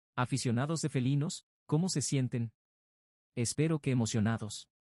Aficionados de felinos, ¿cómo se sienten? Espero que emocionados.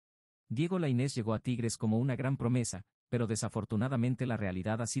 Diego Lainez llegó a Tigres como una gran promesa, pero desafortunadamente la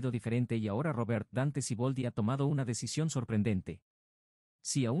realidad ha sido diferente y ahora Robert Dante Siboldi ha tomado una decisión sorprendente.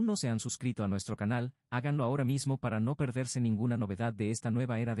 Si aún no se han suscrito a nuestro canal, háganlo ahora mismo para no perderse ninguna novedad de esta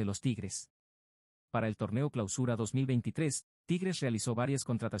nueva era de los Tigres. Para el torneo Clausura 2023, Tigres realizó varias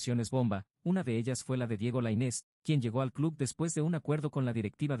contrataciones bomba, una de ellas fue la de Diego Lainez, quien llegó al club después de un acuerdo con la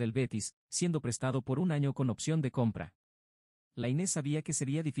directiva del Betis, siendo prestado por un año con opción de compra. Lainez sabía que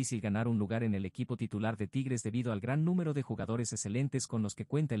sería difícil ganar un lugar en el equipo titular de Tigres debido al gran número de jugadores excelentes con los que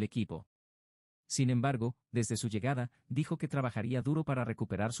cuenta el equipo. Sin embargo, desde su llegada, dijo que trabajaría duro para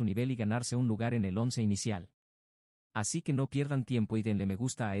recuperar su nivel y ganarse un lugar en el once inicial. Así que no pierdan tiempo y denle me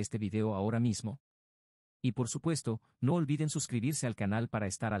gusta a este video ahora mismo. Y por supuesto, no olviden suscribirse al canal para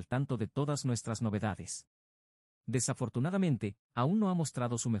estar al tanto de todas nuestras novedades. Desafortunadamente, aún no ha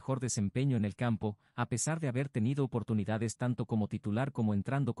mostrado su mejor desempeño en el campo, a pesar de haber tenido oportunidades tanto como titular como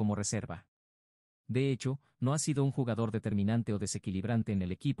entrando como reserva. De hecho, no ha sido un jugador determinante o desequilibrante en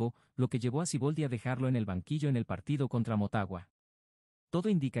el equipo, lo que llevó a Siboldi a dejarlo en el banquillo en el partido contra Motagua. Todo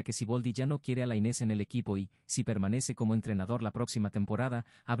indica que Siboldi ya no quiere a Lainez en el equipo y, si permanece como entrenador la próxima temporada,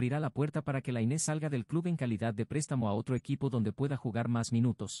 abrirá la puerta para que Lainez salga del club en calidad de préstamo a otro equipo donde pueda jugar más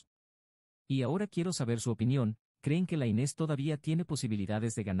minutos. Y ahora quiero saber su opinión, ¿creen que Lainez todavía tiene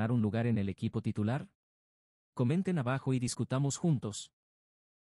posibilidades de ganar un lugar en el equipo titular? Comenten abajo y discutamos juntos.